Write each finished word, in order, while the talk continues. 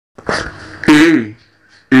A.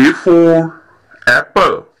 A for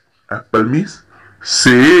apple. Apple means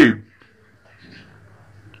save.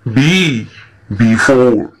 B. B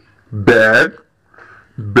for bag.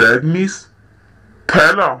 Bag means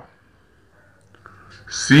thela.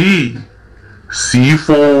 C. C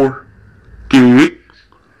for cake.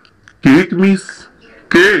 Cake means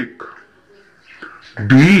cake.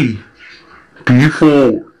 D. D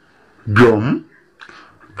for drum.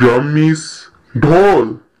 Drum means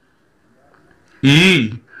dhol.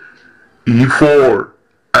 E. E for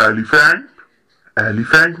elephant.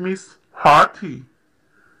 Elephant means hathi.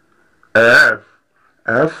 F.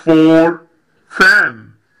 F for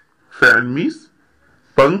fan. Fan means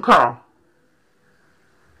pankha.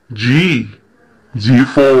 G. G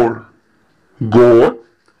for goat.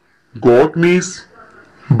 Goat means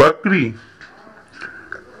bakri.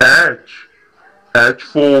 H. H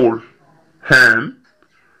for hen.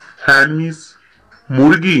 Hen means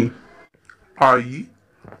murgi.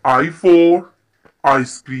 I for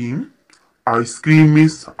ice cream. Ice cream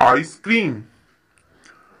means ice cream.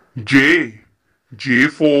 J. J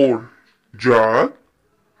for jug.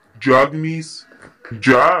 Jug means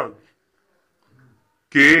jug.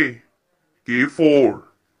 K. K for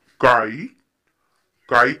kite.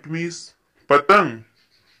 Kite means patang.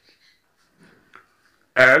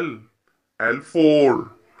 L. L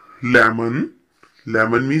for lemon.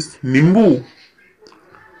 Lemon means nimbu.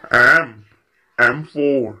 M. M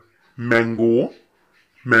for mango.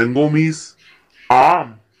 Mango means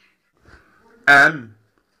arm. N.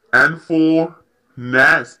 N for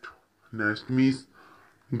nest. Nest means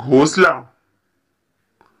ghosla.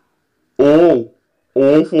 O.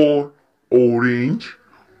 O for orange.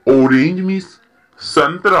 Orange means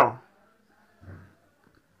santra.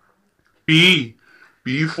 P.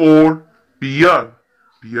 P for pear.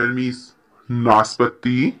 Pear means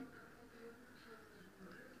naspati.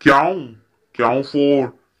 Q. Q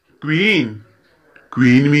for queen.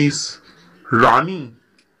 Queen means rani.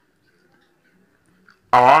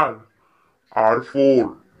 R. R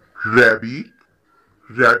for rabbit.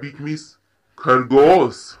 Rabbit means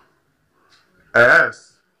khargosh.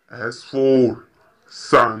 S. S for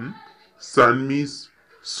sun. Sun means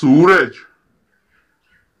suraj.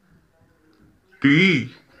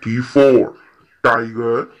 T. T for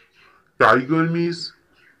tiger. Tiger means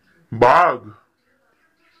bag.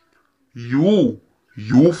 U.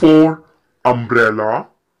 U for umbrella.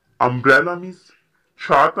 Umbrella means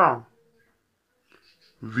chata.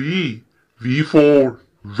 V. V for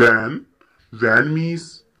van. Van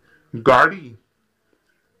means gadi.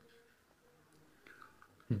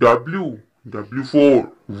 W. W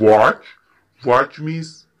for watch. Watch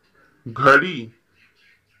means ghadi.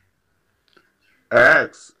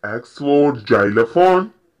 X. X for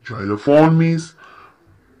xylophone. Xylophone means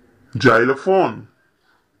xylophone.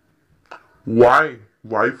 Y.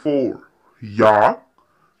 Y for yak.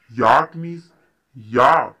 Yak means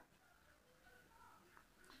yak.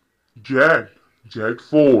 Z. Z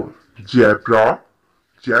for zebra.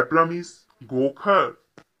 Zebra means gokhar.